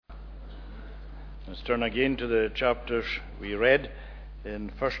Let's turn again to the chapters we read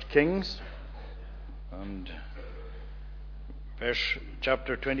in 1 Kings, and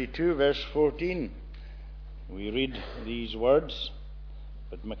chapter 22, verse 14. We read these words: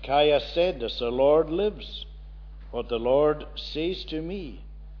 "But Micaiah said, As the Lord lives, what the Lord says to me,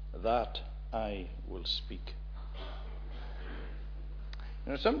 that I will speak."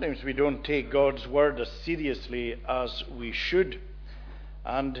 Now, sometimes we don't take God's word as seriously as we should.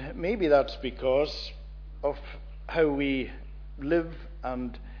 And maybe that's because of how we live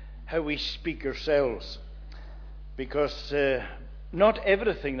and how we speak ourselves. Because not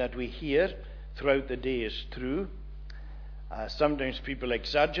everything that we hear throughout the day is true. Sometimes people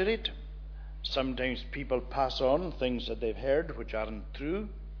exaggerate. Sometimes people pass on things that they've heard which aren't true.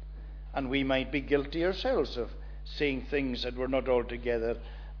 And we might be guilty ourselves of saying things that we're not altogether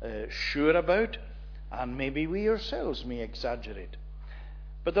sure about. And maybe we ourselves may exaggerate.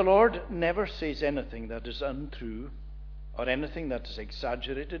 But the Lord never says anything that is untrue or anything that is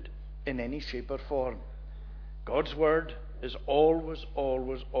exaggerated in any shape or form. God's word is always,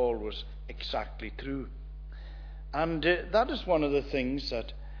 always, always exactly true. And that is one of the things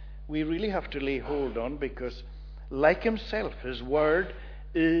that we really have to lay hold on, because like himself, his word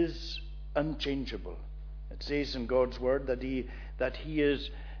is unchangeable. It says in God's word that he is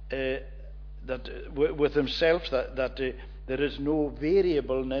with himself that there is no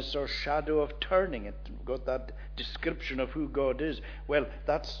variableness or shadow of turning. It got that description of who God is. Well,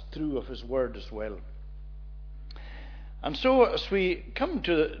 that's true of his word as well. And so as we come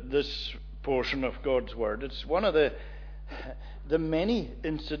to this portion of God's word, it's one of the many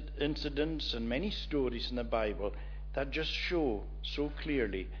incidents and many stories in the Bible that just show so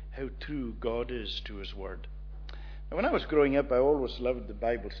clearly how true God is to his word. Now, when I was growing up, I always loved the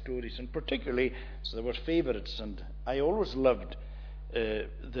Bible stories, and particularly, so there were favourites, and I always loved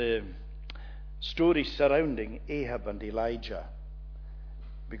the stories surrounding Ahab and Elijah,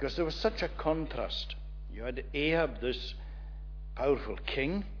 because there was such a contrast. You had Ahab, this powerful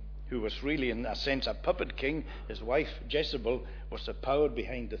king, who was really, in a sense, a puppet king. His wife, Jezebel, was the power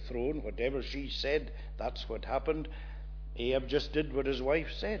behind the throne. Whatever she said, that's what happened. Ahab just did what his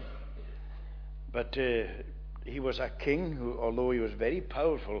wife said. But he was a king who, although he was very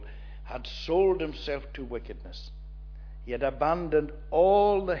powerful, had sold himself to wickedness. He had abandoned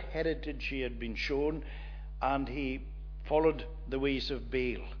all the heritage he had been shown, and he followed the ways of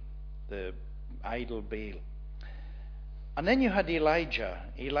Baal, the idol Baal. And then you had Elijah.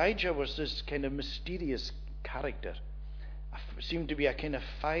 Elijah was this kind of mysterious character, seemed to be a kind of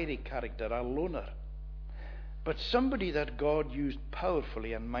fiery character, a loner, but somebody that God used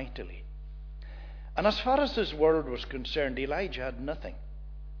powerfully and mightily. And as far as this world was concerned, Elijah had nothing.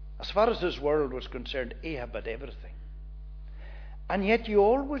 As far as this world was concerned, Ahab had everything. And yet you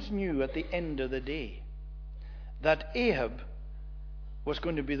always knew at the end of the day that Ahab was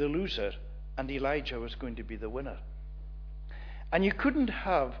going to be the loser and Elijah was going to be the winner. And you couldn't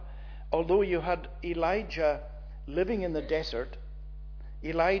have, although you had Elijah living in the desert,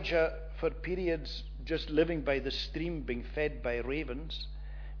 Elijah for periods just living by the stream, being fed by ravens,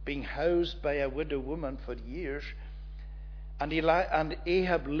 being housed by a widow woman for years, and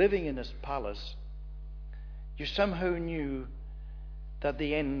Ahab living in his palace, you somehow knew that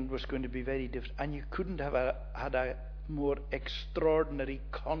the end was going to be very different. And you couldn't have had a more extraordinary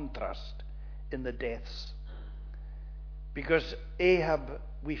contrast in the deaths. Because Ahab,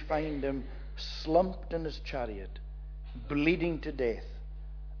 we find him slumped in his chariot, bleeding to death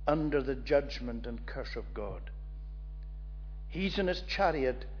under the judgment and curse of God. He's in his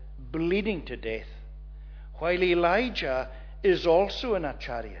chariot, bleeding to death, while Elijah is also in a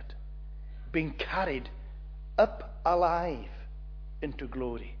chariot, being carried up alive into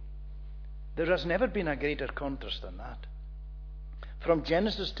glory. There has never been a greater contrast than that. From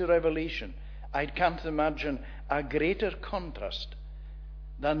Genesis to Revelation, I can't imagine a greater contrast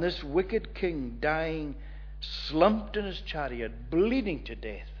than this wicked king dying, slumped in his chariot, bleeding to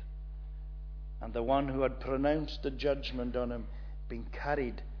death, and the one who had pronounced the judgment on him being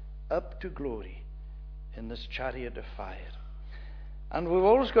carried up to glory in this chariot of fire. And we've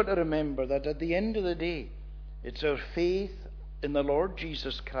always got to remember that at the end of the day, it's our faith in the Lord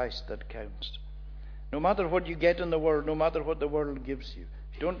Jesus Christ that counts. No matter what you get in the world, no matter what the world gives you,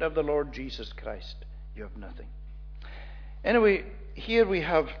 if you don't have the Lord Jesus Christ, you have nothing. Anyway, here we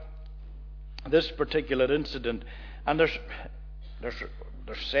have this particular incident, and there's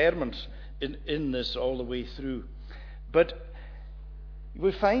sermons in this all the way through. But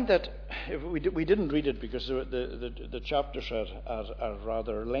we find that we didn't read it because the chapters are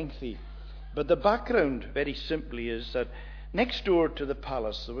rather lengthy. But the background, very simply, is that next door to the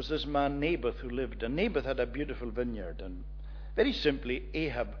palace, there was this man Naboth who lived, and Naboth had a beautiful vineyard, and very simply,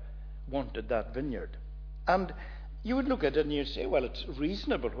 Ahab wanted that vineyard. And you would look at it and you'd say, well, it's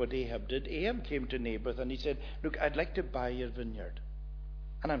reasonable what Ahab did. Ahab came to Naboth and he said, look, I'd like to buy your vineyard.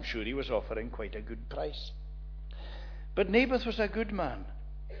 And I'm sure he was offering quite a good price. But Naboth was a good man.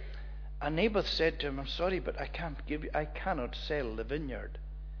 And Naboth said to him, I'm sorry, but I cannot sell the vineyard.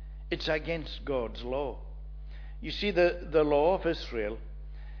 It's against God's law. You see, the law of Israel,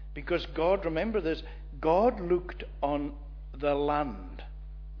 because God, remember this, God looked on the land.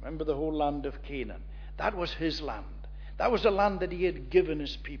 Remember the whole land of Canaan. That was his land. That was the land that he had given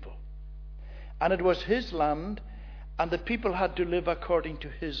his people. And it was his land, and the people had to live according to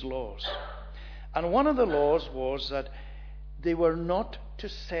his laws. And one of the laws was that they were not to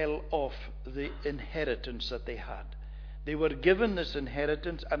sell off the inheritance that they had. They were given this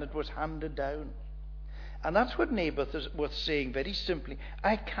inheritance, and it was handed down. And that's what Naboth was saying very simply.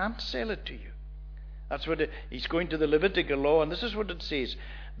 I can't sell it to you. That's what he's going to the Levitical law, and this is what it says.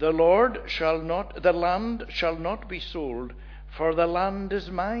 The land shall not be sold, for the land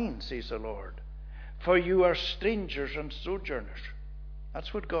is mine, says the Lord. For you are strangers and sojourners.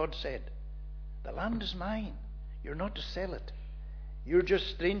 That's what God said. The land is mine. You're not to sell it. You're just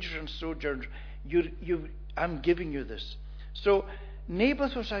strangers and sojourners. I'm giving you this. So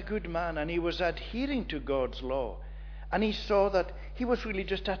Naboth was a good man, and he was adhering to God's law. And he saw that he was really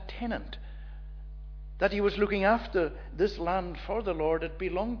just a tenant, that he was looking after this land for the Lord. It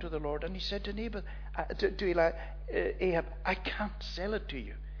belonged to the Lord. And he said to Naboth, to Ahab, I can't sell it to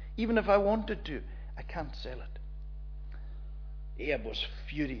you. Even if I wanted to, I can't sell it. Ahab was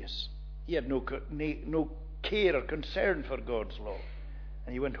furious. He had no care or concern for God's law.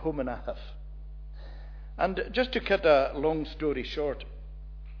 And he went home in a huff. And just to cut a long story short,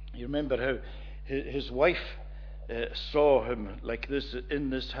 you remember how his wife saw him like this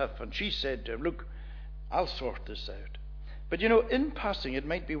in this huff, and she said to him, look, I'll sort this out. But in passing, it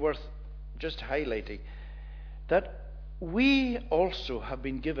might be worth just highlighting that we also have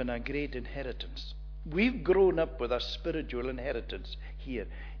been given a great inheritance. We've grown up with a spiritual inheritance here.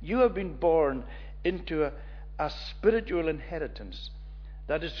 You have been born into a spiritual inheritance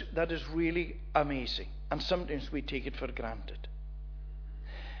that is really amazing. And sometimes we take it for granted.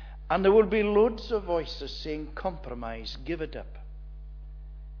 And there will be loads of voices saying, compromise, give it up.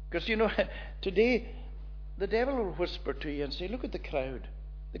 Because today, the devil will whisper to you and say, look at the crowd.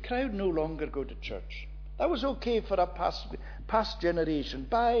 The crowd no longer go to church. That was okay for a past generation,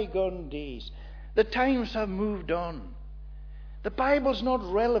 bygone days. The times have moved on. The Bible's not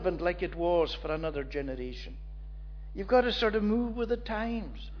relevant like it was for another generation. You've got to sort of move with the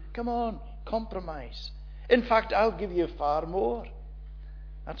times. Come on, compromise. In fact, I'll give you far more.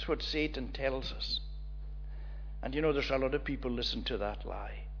 That's what Satan tells us. And there's a lot of people listen to that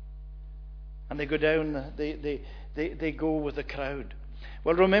lie. And they go down, they go with the crowd.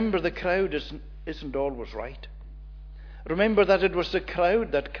 Well, remember, the crowd isn't always right. Remember that it was the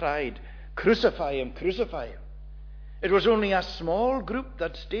crowd that cried, crucify him, crucify him. It was only a small group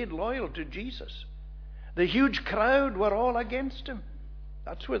that stayed loyal to Jesus. The huge crowd were all against him.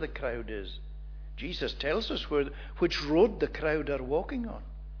 That's where the crowd is. Jesus tells us which road the crowd are walking on.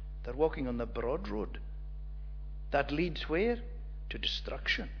 They're walking on the broad road. That leads where? To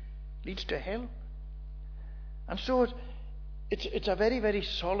destruction. Leads to hell. And so it's a very, very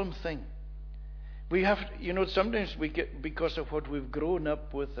solemn thing. We have, sometimes we get, because of what we've grown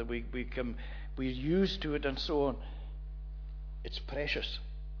up with, we're used to it and so on. It's precious.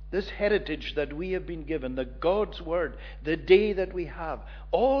 This heritage that we have been given, the God's Word, the day that we have,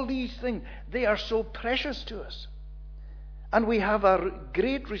 all these things, they are so precious to us. And we have a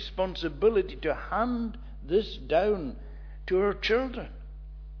great responsibility to hand this down to our children.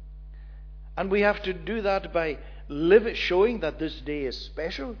 And we have to do that by showing that this day is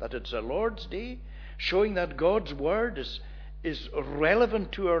special, that it's the Lord's day, showing that God's Word is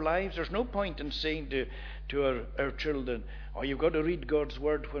relevant to our lives. There's no point in saying to our children, you've got to read God's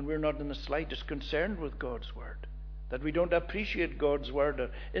Word, when we're not in the slightest concerned with God's Word, that we don't appreciate God's Word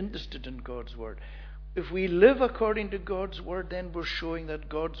or interested in God's Word. If we live according to God's Word, then we're showing that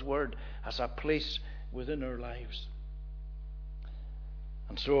God's Word has a place within our lives.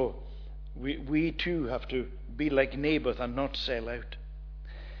 And so we too have to be like Naboth and not sell out.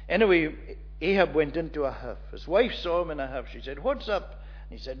 Anyway, Ahab went into a huff. His wife saw him in a huff. She said, what's up?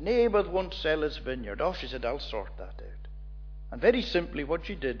 And he said, Naboth won't sell his vineyard. Oh, she said, I'll sort that out. And very simply what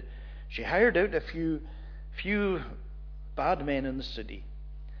she did, she hired out a few bad men in the city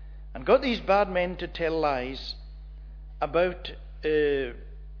and got these bad men to tell lies about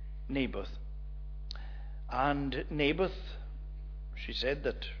Naboth. And Naboth she said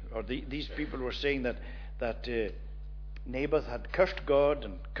that, or these people were saying that Naboth had cursed God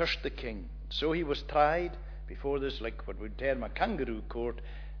and cursed the king. So he was tried before this, like what we'd term a kangaroo court.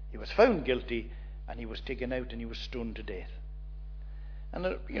 He was found guilty, and he was taken out and he was stoned to death.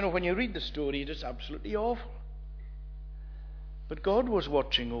 And when you read the story, it is absolutely awful. But God was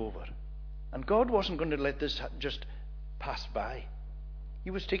watching over, and God wasn't going to let this just pass by.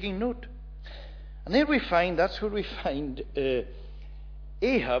 He was taking note. And there that's where we find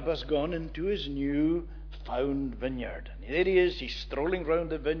Ahab has gone into his new found vineyard. And there he is, he's strolling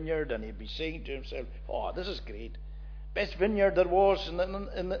round the vineyard, and he'd be saying to himself, "Oh, this is great. Best vineyard there was in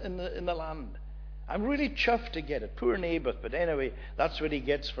the land. I'm really chuffed to get it. Poor Naboth, but anyway, that's what he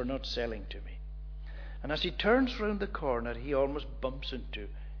gets for not selling to me." And as he turns round the corner, he almost bumps into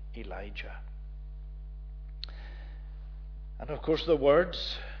Elijah. And of course the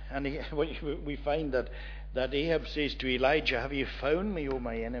words, and we find that Ahab says to Elijah, "Have you found me, O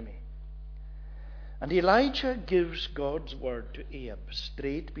my enemy?" And Elijah gives God's word to Ahab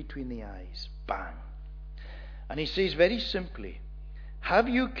straight between the eyes. Bang. And he says very simply, "Have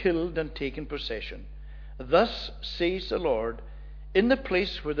you killed and taken possession? Thus says the Lord, in the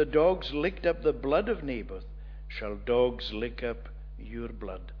place where the dogs licked up the blood of Naboth, shall dogs lick up your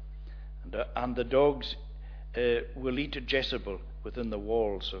blood. And the dogs will eat Jezebel within the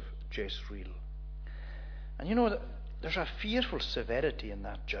walls of Jezreel." And there's a fearful severity in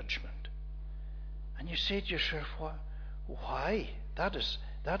that judgment. And you say to yourself, why? That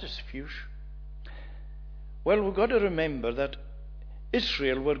is fierce. Well, we've got to remember that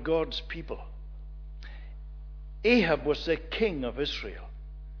Israel were God's people. Ahab was the king of Israel.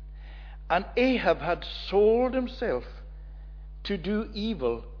 And Ahab had sold himself to do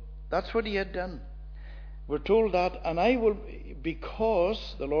evil. That's what he had done. We're told that, and I will,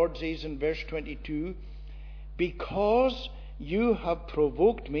 because, the Lord says in verse 22, "Because you have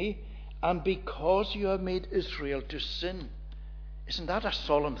provoked me, and because you have made Israel to sin." Isn't that a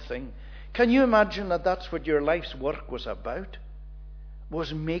solemn thing? Can you imagine that that's what your life's work was about?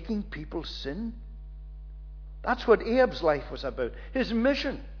 Was making people sin? That's what Ahab's life was about. His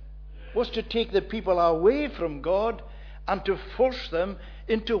mission was to take the people away from God and to force them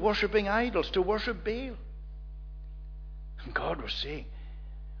into worshipping idols, to worship Baal. And God was saying,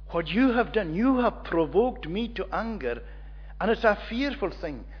 what you have done, you have provoked me to anger. And it's a fearful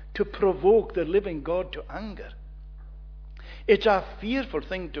thing to provoke the living God to anger. It's a fearful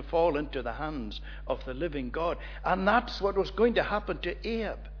thing to fall into the hands of the living God. And that's what was going to happen to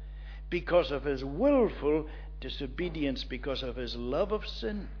Ahab because of his willful disobedience, because of his love of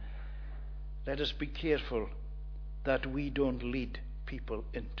sin. Let us be careful that we don't lead people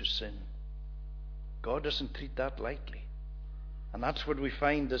into sin. God doesn't treat that lightly. And that's what we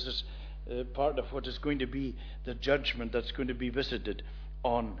find. This is part of what is going to be the judgment that's going to be visited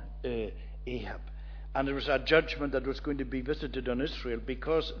on Ahab. And it was a judgment that was going to be visited on Israel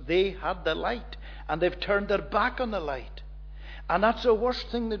because they had the light and they've turned their back on the light. And that's the worst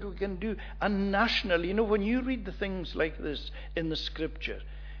thing that we can do. And nationally, when you read the things like this in the scripture,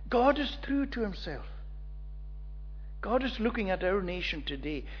 God is true to himself. God is looking at our nation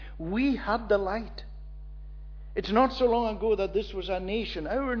today. We had the light. It's not so long ago that this was a nation.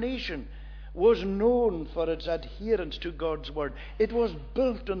 Our nation was known for its adherence to God's word. It was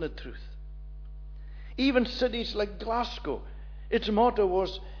built on the truth. Even cities like Glasgow, its motto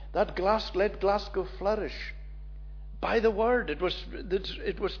was that let Glasgow flourish. By the word, it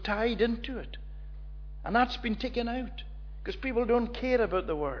was tied into it. And that's been taken out because people don't care about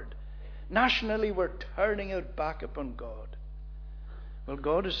the word. Nationally, we're turning our back upon God. Well,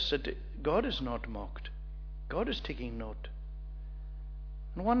 God is not mocked. God is taking note.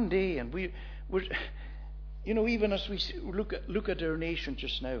 And one day, and we're even as we look at our nation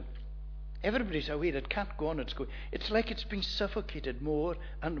just now, everybody's aware it can't go on. It's like it's being suffocated more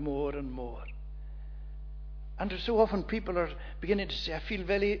and more and more. And so often people are beginning to say, I feel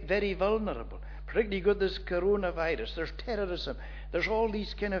very, very vulnerable. Particularly you've got this coronavirus, there's terrorism, there's all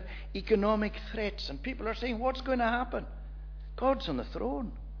these kind of economic threats, and people are saying, what's going to happen? God's on the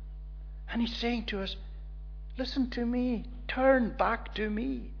throne. And he's saying to us, listen to me, turn back to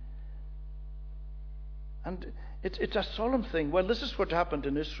me. And it's a solemn thing. Well, this is what happened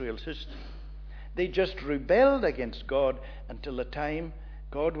in Israel's history. They just rebelled against God until the time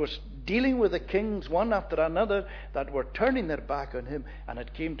God was dealing with the kings one after another that were turning their back on him, and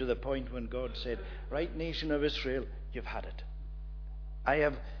it came to the point when God said, right, nation of Israel, you've had it.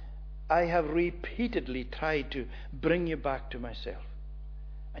 I have repeatedly tried to bring you back to myself,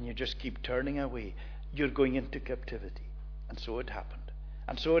 and you just keep turning away. You're going into captivity. And so it happened.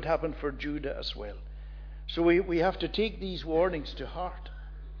 And so it happened for Judah as well. So we have to take these warnings to heart.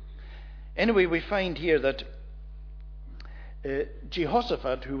 Anyway, we find here that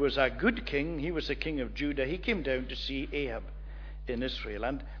Jehoshaphat, who was a good king, he was the king of Judah, he came down to see Ahab in Israel.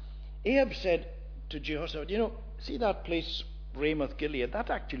 And Ahab said to Jehoshaphat, see that place, Ramoth Gilead, that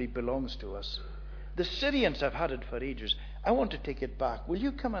actually belongs to us. The Syrians have had it for ages. I want to take it back. Will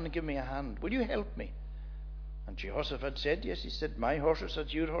you come and give me a hand? Will you help me? And Jehoshaphat said, yes. He said, my horses are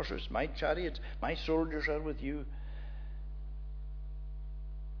your horses, my chariots, my soldiers are with you.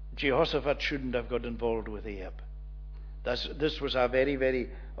 Jehoshaphat shouldn't have got involved with Ahab. This was a very,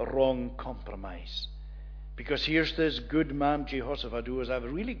 very wrong compromise. Because here's this good man, Jehoshaphat, who was a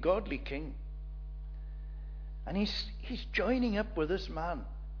really godly king. And he's joining up with this man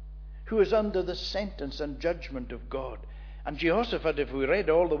who is under the sentence and judgment of God. And Jehoshaphat, if we read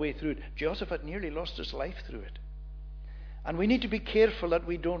all the way through it, Jehoshaphat nearly lost his life through it. And we need to be careful that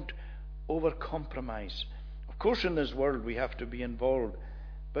we don't over-compromise. Of course, in this world we have to be involved,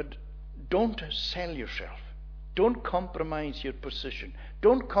 but don't sell yourself. Don't compromise your position.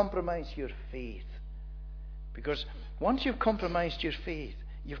 Don't compromise your faith. Because once you've compromised your faith,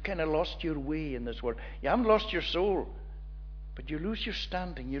 you've kind of lost your way in this world. You haven't lost your soul, but you lose your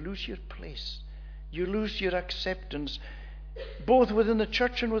standing, you lose your place, you lose your acceptance, both within the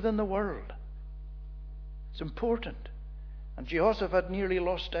church and within the world. It's important. And Jehoshaphat nearly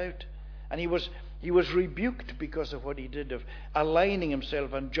lost out. And he was rebuked because of what he did, of aligning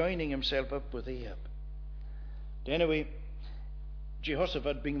himself and joining himself up with Ahab. Anyway,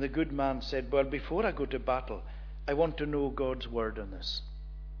 Jehoshaphat, being the good man, said, well, before I go to battle, I want to know God's word on this.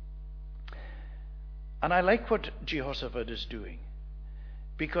 And I like what Jehoshaphat is doing,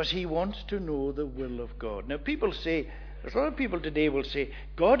 because he wants to know the will of God. Now, people say, there's a lot of people today will say,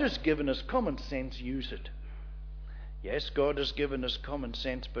 God has given us common sense, use it. Yes, God has given us common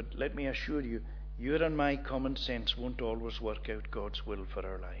sense, but let me assure you, your and my common sense won't always work out God's will for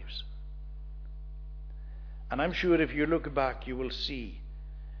our lives. And I'm sure if you look back, you will see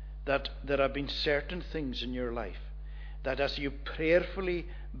that there have been certain things in your life that as you prayerfully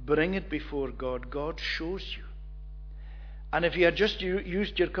bring it before God, God shows you. And if you had just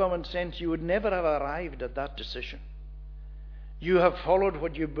used your common sense, you would never have arrived at that decision. You have followed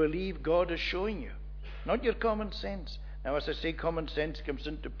what you believe God is showing you, not your common sense. Now, as I say, common sense comes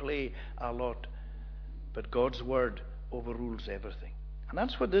into play a lot, but God's word overrules everything. And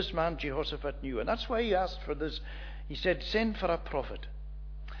that's what this man Jehoshaphat knew. And that's why he asked for this. He said, send for a prophet.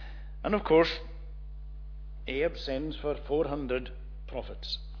 And of course, Ahab sends for 400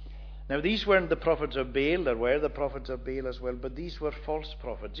 prophets. Now, these weren't the prophets of Baal. There were the prophets of Baal as well, but these were false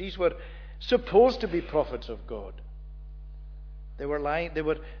prophets. These were supposed to be prophets of God. They were lying.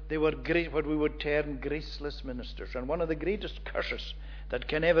 They were great, what we would term graceless ministers. And one of the greatest curses that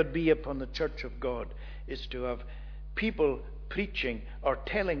can ever be upon the church of God is to have people preaching or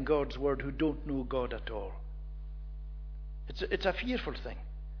telling God's word who don't know God at all. It's a fearful thing.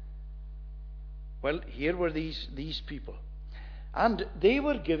 Well, here were these people. And they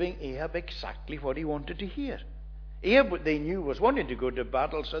were giving Ahab exactly what he wanted to hear. Ahab, they knew, was wanting to go to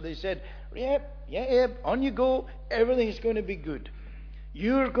battle, so they said, yeah, Ahab, on you go. Everything's going to be good.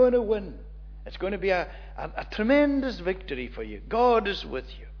 You're going to win. It's going to be a tremendous victory for you. God is with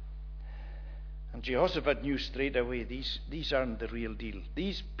you. And Jehoshaphat knew straight away, these aren't the real deal.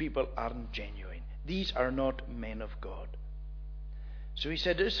 These people aren't genuine. These are not men of God. So he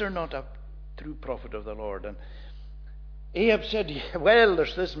said, is there not a true prophet of the Lord? And Ahab said, well,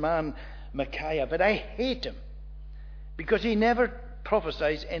 there's this man Micaiah, but I hate him because he never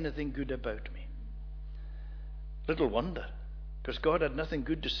prophesies anything good about me. Little wonder, because God had nothing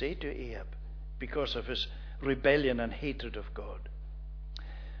good to say to Ahab because of his rebellion and hatred of God.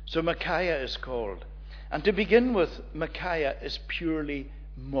 So Micaiah is called. And to begin with, Micaiah is purely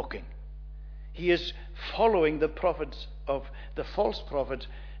mocking. He is following the prophets of the false prophets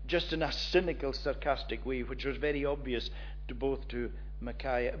just in a cynical, sarcastic way, which was very obvious to both to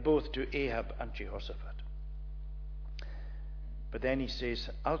Ahab and Jehoshaphat. But then he says,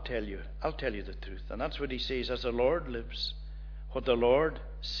 I'll tell you the truth. And that's what he says, as the Lord lives, what the Lord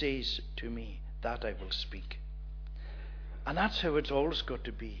says to me, that I will speak. And that's how it's always got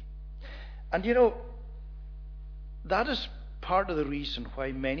to be. And that is part of the reason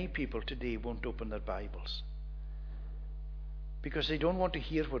why many people today won't open their Bibles. Because they don't want to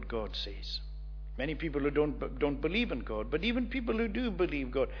hear what God says. Many people who don't believe in God, but even people who do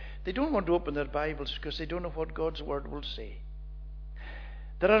believe God, they don't want to open their Bibles because they don't know what God's word will say.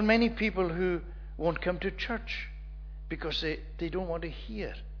 There are many people who won't come to church because they don't want to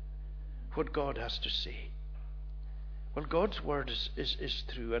hear what God has to say. Well, God's word is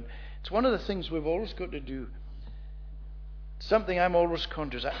true. And it's one of the things we've always got to do. Something I'm always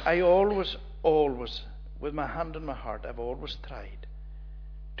conscious. I always, with my hand on my heart, I've always tried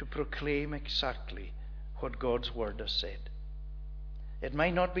to proclaim exactly what God's word has said. It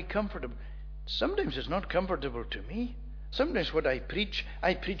might not be comfortable. Sometimes it's not comfortable to me. Sometimes what I preach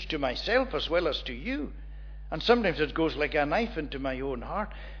to myself as well as to you. And sometimes it goes like a knife into my own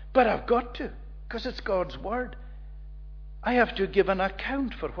heart. But I've got to, because it's God's word. I have to give an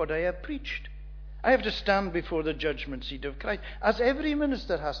account for what I have preached. I have to stand before the judgment seat of Christ, as every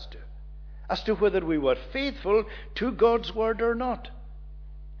minister has to, as to whether we were faithful to God's word or not.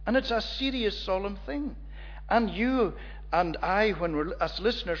 And it's a serious, solemn thing. And you and I, when we're as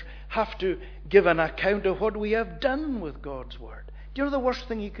listeners, have to give an account of what we have done with God's word. Do you know the worst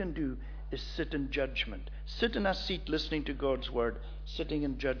thing you can do is sit in judgment. Sit in a seat listening to God's word, sitting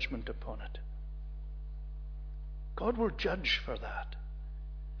in judgment upon it. God will judge for that.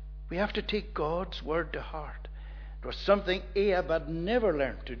 We have to take God's word to heart. It was something Ahab had never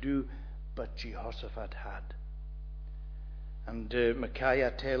learned to do, but Jehoshaphat had. And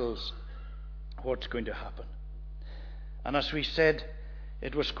Micaiah tells what's going to happen. And as we said,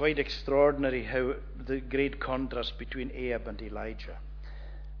 it was quite extraordinary how the great contrast between Ahab and Elijah.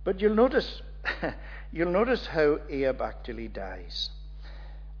 But you'll notice how Ahab actually dies.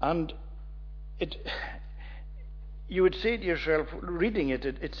 And you would say to yourself, reading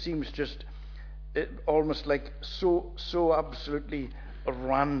it seems just almost like so absolutely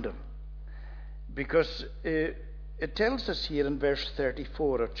random. Because it tells us here in verse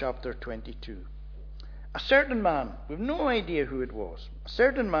 34 of chapter 22. A certain man, we've no idea who it was, a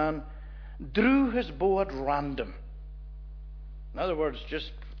certain man drew his bow at random. In other words,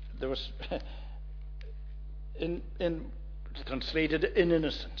 there was translated in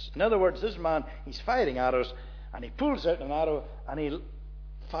innocence. In other words, this man, he's firing arrows, and he pulls out an arrow and he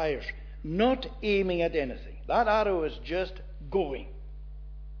fires, not aiming at anything. That arrow is just going.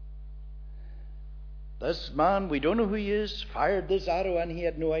 This man, we don't know who he is, fired this arrow and he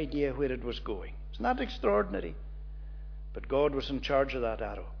had no idea where it was going. Isn't that extraordinary? But God was in charge of that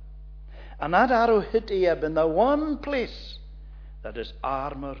arrow. And that arrow hit Ahab in the one place that his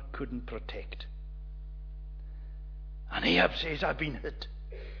armor couldn't protect. And Ahab says, I've been hit.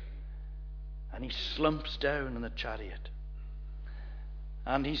 And he slumps down in the chariot.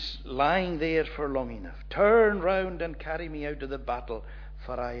 And he's lying there for long enough. Turn round and carry me out of the battle,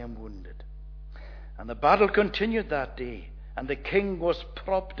 for I am wounded. And the battle continued that day. And the king was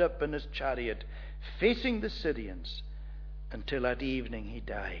propped up in his chariot, facing the Syrians, until at evening he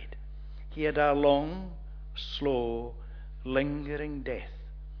died. He had a long, slow, lingering death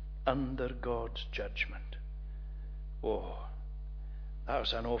under God's judgment. Oh, that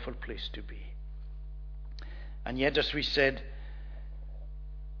was an awful place to be. And yet, as we said,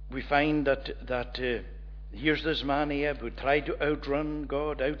 we find that here's this man Ahab who tried to outrun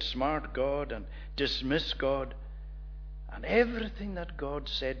God, outsmart God, and dismiss God. And everything that God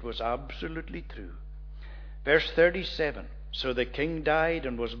said was absolutely true. Verse 37, so the king died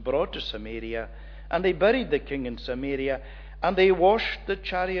and was brought to Samaria, and they buried the king in Samaria, and they washed the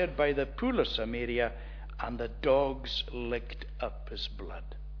chariot by the pool of Samaria, and the dogs licked up his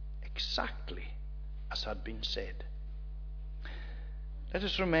blood. Exactly as had been said. Let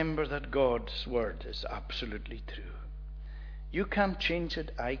us remember that God's word is absolutely true. You can't change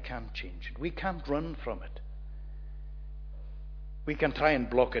it, I can't change it. We can't run from it. We can try and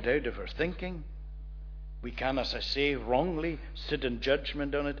block it out of our thinking. We can, as I say, wrongly sit in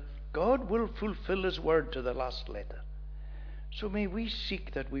judgment on it. God will fulfill his word to the last letter. So may we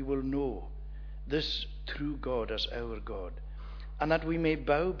seek that we will know this true God as our God, and that we may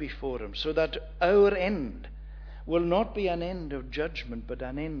bow before him, so that our end will not be an end of judgment, but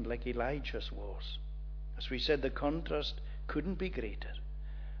an end like Elijah's was. As we said, the contrast couldn't be greater.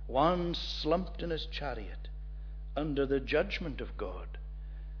 One slumped in his chariot under the judgment of God,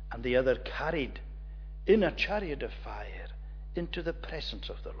 and the other carried in a chariot of fire into the presence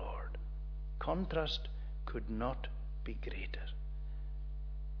of the Lord. Contrast could not be greater.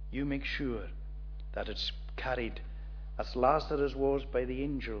 You make sure that it's carried, as Lazarus was by the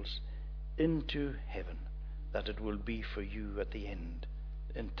angels, into heaven, that it will be for you at the end,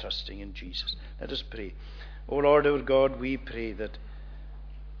 in trusting in Jesus. Let us pray. O Lord our God, we pray that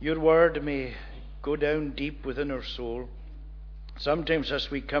your word may go down deep within our soul. Sometimes as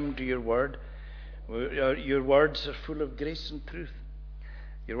we come to your word, your words are full of grace and truth.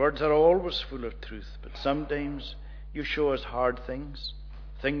 Your words are always full of truth, but sometimes you show us hard things,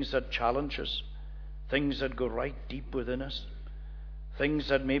 things that challenge us, things that go right deep within us. things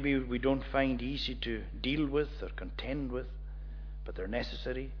that maybe we don't find easy to deal with or contend with, but they're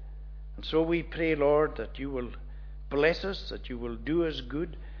necessary. And so we pray, Lord, that you will bless us, that you will do us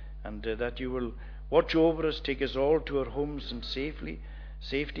good, and that you will watch over us, take us all to our homes in safety.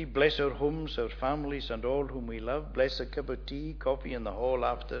 Bless our homes, our families, and all whom we love. Bless a cup of tea, coffee in the hall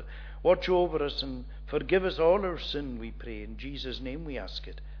after. Watch over us and forgive us all our sin, we pray. In Jesus' name we ask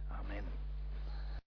it.